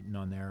they've been beaten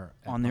on their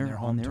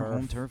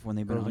home turf when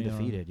they've been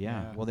undefeated? On,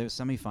 yeah. Well, they were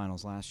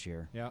semifinals last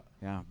year. Yeah.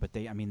 Yeah, but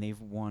they've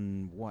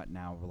won what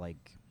now?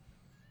 Like,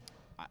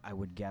 I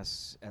would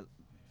guess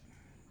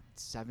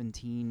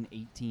 17,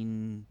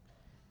 18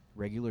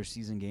 regular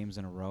season games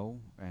in a row,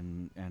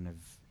 and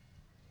have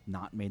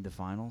not made the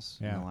finals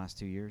in the last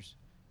 2 years.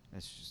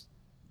 That's just,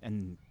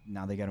 and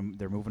now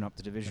they're moving up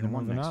to Division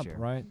 1 next year,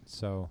 right?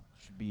 So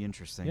should be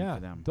interesting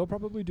for them. They'll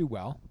probably do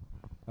well.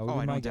 That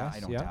would be my guess. I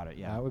don't doubt it.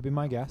 Yeah, that would be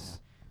my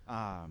guess.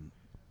 And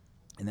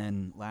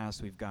then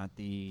last we've got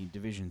the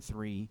Division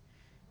 3,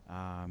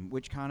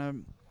 which kind of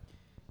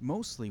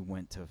mostly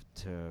went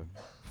to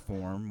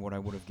form what I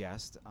would have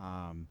guessed,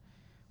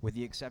 with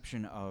the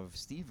exception of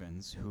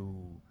Stevens,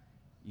 who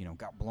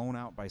got blown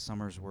out by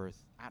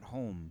Somersworth at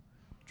home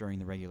during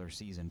the regular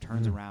season,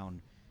 turns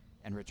around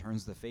and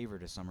returns the favor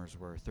to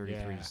Somersworth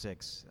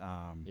 33-6.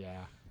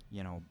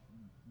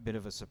 Bit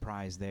of a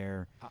surprise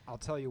there. I'll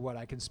tell you what,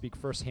 I can speak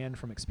firsthand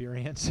from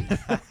experience.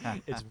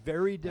 It's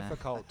very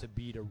difficult to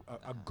beat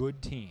a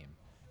good team,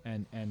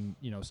 and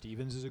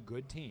Stevens is a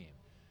good team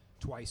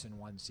twice in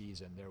one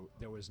season.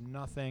 There was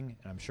nothing,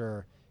 and I'm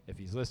sure if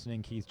he's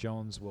listening, Keith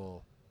Jones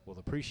will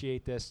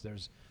appreciate this. There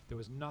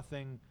was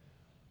nothing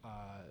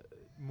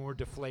more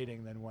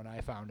deflating than when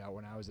I found out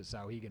when I was at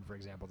Souhegan, for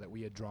example, that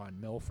we had drawn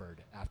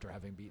Milford after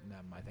having beaten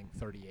them, I think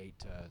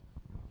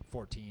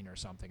 38-14 or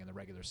something in the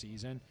regular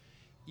season.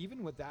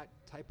 Even with that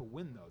type of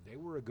win, though, they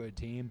were a good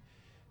team,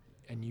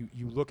 and you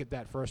look at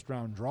that first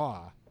round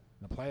draw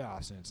in the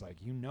playoffs, and it's like,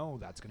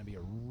 that's going to be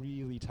a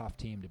really tough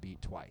team to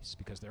beat twice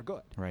because they're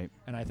good. Right.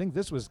 And I think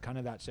this was kind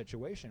of that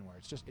situation where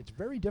it's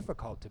very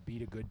difficult to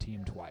beat a good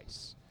team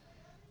twice.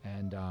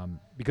 And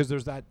because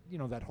there's that,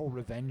 that whole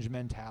revenge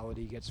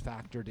mentality gets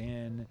factored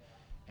in,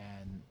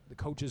 and the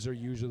coaches are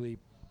usually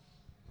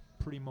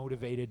pretty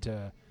motivated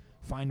to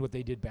find what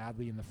they did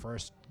badly in the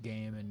first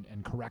game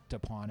and correct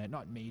upon it.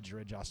 Not major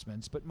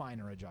adjustments, but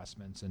minor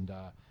adjustments. And,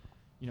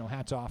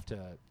 hats off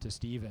to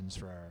Stevens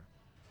for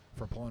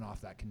pulling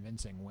off that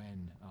convincing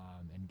win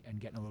and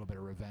getting a little bit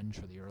of revenge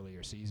for the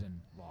earlier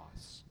season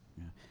loss.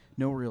 Yeah.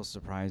 No real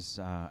surprise,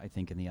 I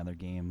think, in the other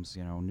games.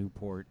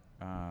 Newport,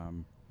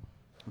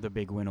 the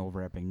big win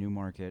over Epping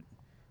Newmarket,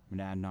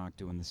 Monadnock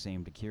doing the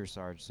same to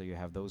Kearsarge. So you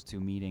have those two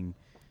meeting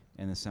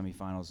in the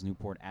semifinals,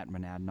 Newport at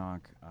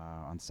Monadnock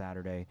on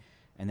Saturday.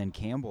 And then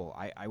Campbell,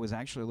 I was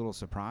actually a little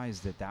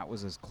surprised that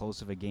was as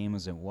close of a game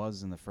as it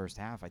was in the first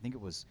half. I think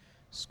it was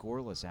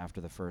scoreless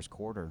after the first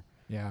quarter.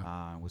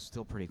 Yeah. It was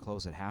still pretty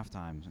close at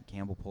halftime.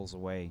 Campbell pulls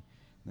away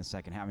in the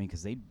second half. I mean,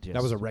 because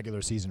that was a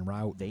regular season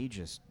rout. They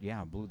just,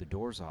 blew the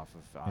doors off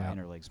of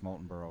Interlake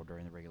Smoltenboro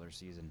during the regular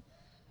season.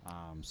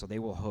 So they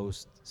will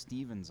host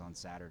Stevens on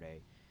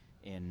Saturday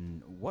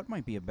in what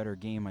might be a better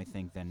game, I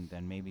think, than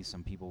maybe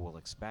some people will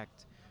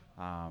expect.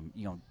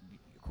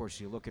 Of course,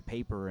 you look at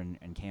paper,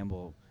 and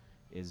Campbell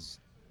is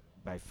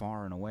by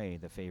far and away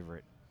the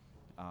favorite.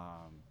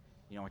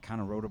 I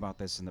kind of wrote about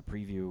this in the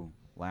preview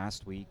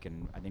last week,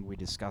 and I think we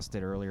discussed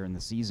it earlier in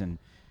the season.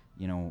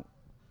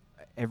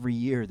 Every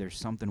year there's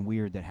something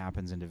weird that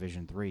happens in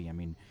Division 3. I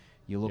mean,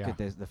 you look at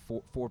the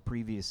four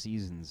previous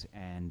seasons,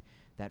 and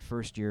that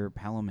first year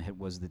Pelham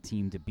was the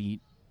team to beat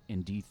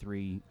in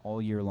D3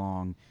 all year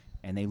long,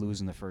 and they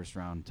lose in the first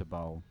round to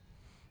Bow.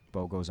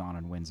 Bow goes on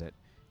and wins it.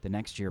 The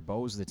next year,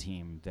 Bow's the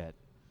team that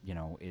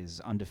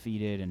is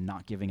undefeated and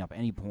not giving up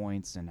any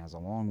points and has a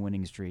long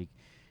winning streak.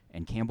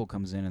 And Campbell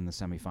comes in the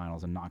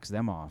semifinals and knocks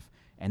them off,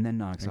 and then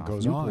knocks off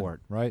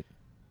Newport, right,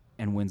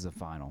 and wins the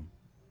final.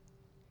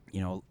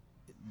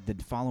 The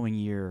following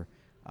year,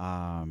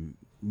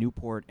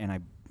 Newport and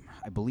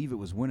I believe it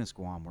was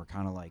Winnisquam were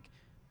kind of like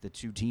the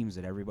two teams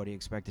that everybody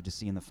expected to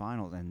see in the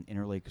finals, and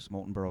Interlake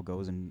Smoltenboro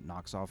goes and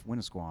knocks off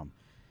Winnisquam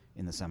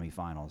in the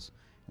semifinals.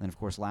 And then, of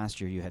course,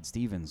 last year you had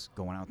Stevens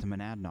going out to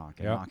Monadnock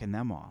and knocking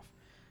them off.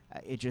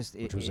 Which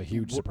was a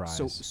huge surprise.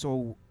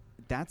 So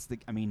that's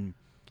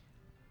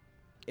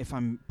if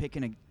I'm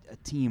picking a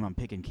team, I'm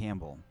picking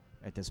Campbell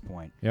at this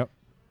point. Yep.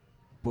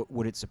 But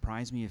would it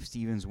surprise me if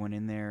Stevens went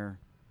in there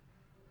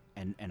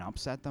and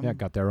upset them? Yeah,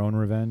 got their own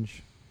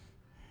revenge.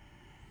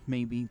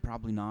 Maybe,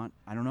 probably not.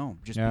 I don't know.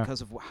 Just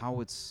because of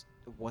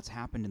what's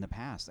happened in the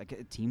past.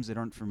 Like teams that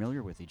aren't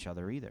familiar with each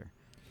other either.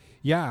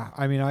 Yeah,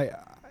 I mean,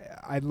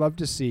 I'd love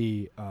to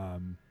see.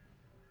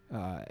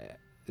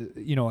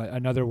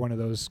 Another one of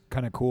those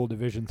kind of cool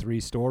Division 3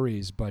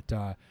 stories, but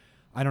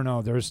I don't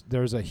know.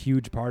 There's a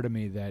huge part of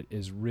me that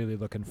is really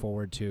looking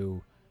forward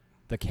to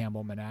the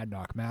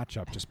Campbell-Monadnock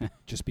matchup,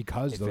 just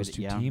because those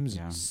two teams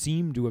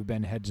seem to have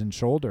been heads and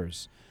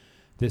shoulders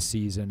this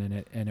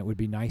season, and it would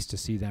be nice to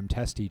see them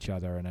test each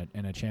other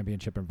in a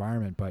championship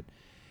environment. But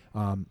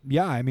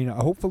I mean,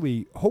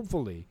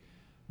 hopefully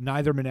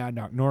neither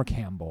Monadnock nor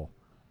Campbell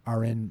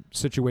are in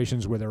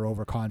situations where they're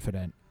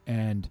overconfident,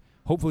 and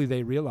hopefully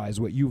they realize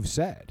what you've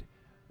said,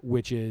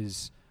 which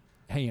is,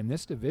 hey, in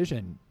this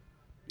division,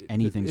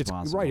 anything's it's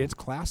possible. Right, it's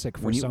classic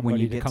for when you somebody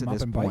to get come to up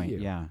this and point, bite you.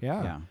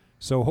 Yeah.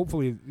 So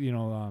hopefully,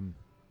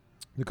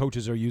 the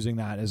coaches are using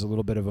that as a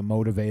little bit of a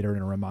motivator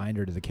and a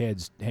reminder to the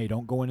kids, hey,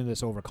 don't go into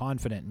this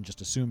overconfident and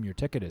just assume your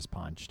ticket is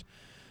punched.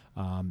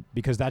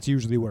 Because that's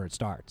usually where it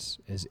starts.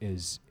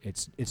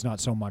 It's not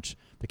so much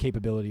the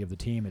capability of the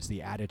team; it's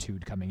the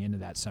attitude coming into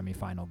that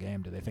semifinal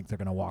game. Do they think they're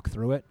going to walk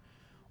through it,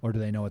 or do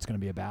they know it's going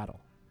to be a battle?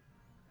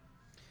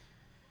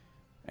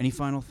 Any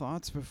final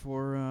thoughts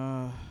before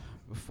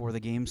the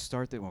games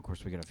start? Well, of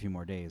course, we got a few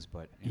more days,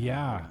 but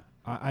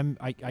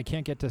I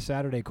can't get to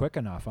Saturday quick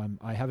enough.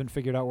 I haven't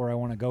figured out where I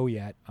want to go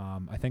yet.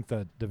 I think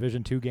the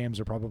Division II games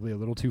are probably a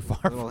little too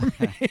far for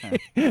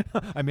me.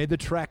 I made the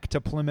trek to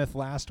Plymouth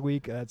last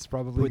week. That's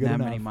probably putting good that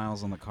enough. many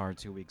miles on the car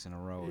 2 weeks in a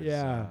row is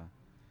Yeah.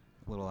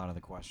 a little out of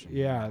the question.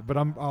 Yeah, but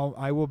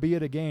I will be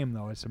at a game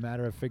though. It's a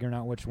matter of figuring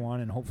out which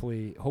one, and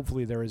hopefully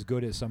they're as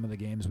good as some of the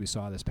games we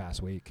saw this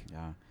past week.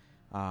 Yeah.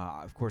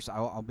 Of course,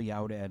 I'll be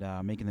out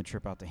at making the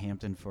trip out to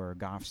Hampton for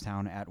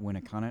Goffstown at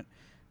Winnicott.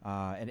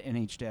 At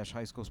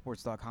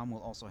nh-highschoolsports.com,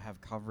 we'll also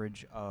have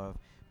coverage of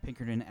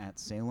Pinkerton at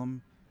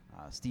Salem,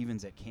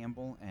 Stevens at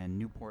Campbell, and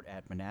Newport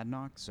at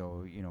Monadnock.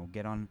 So,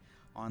 get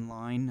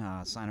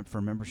online, sign up for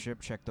a membership,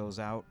 check those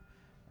out.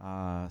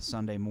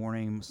 Sunday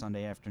morning,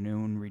 Sunday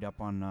afternoon, read up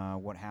on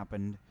what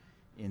happened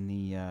in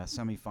the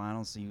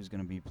semifinals, see who's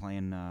going to be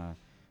playing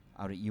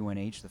out at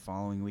UNH the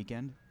following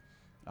weekend.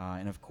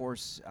 And, of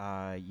course,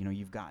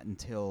 you've got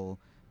until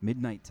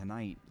midnight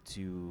tonight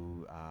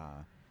to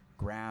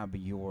grab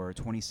your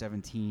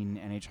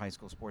 2017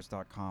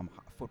 NHHighschoolSports.com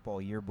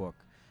football yearbook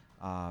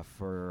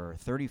for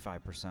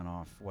 35%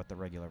 off what the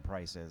regular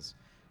price is.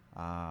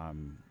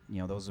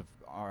 Those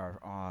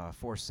are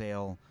for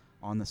sale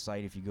on the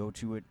site. If you go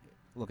to it,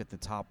 look at the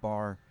top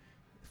bar,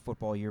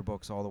 football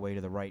yearbooks all the way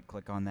to the right,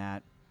 click on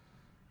that,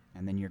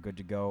 and then you're good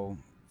to go.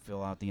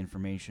 Fill out the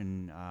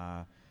information,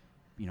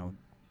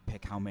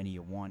 pick how many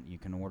you want. You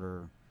can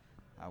order.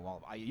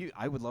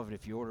 I would love it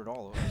if you ordered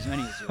all of them, as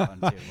many as you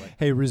want to. But,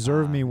 hey,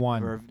 reserve me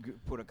one. Or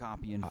put a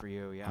copy in for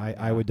you. Yeah,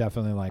 I would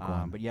definitely like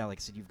one. But yeah, like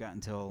I said, you've got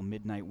until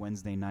midnight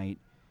Wednesday night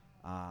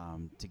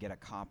to get a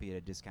copy at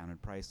a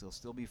discounted price. They'll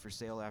still be for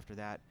sale after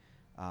that.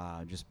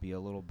 Just be a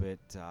little bit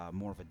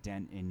more of a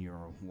dent in your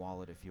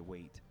wallet if you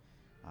wait.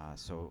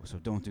 So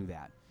don't do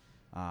that.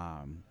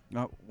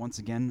 Once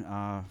again,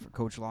 for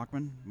Coach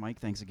Lockman, Mike,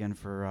 thanks again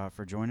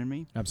for joining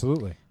me.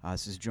 Absolutely.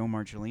 This is Joe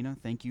Marcellina.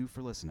 Thank you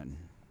for listening.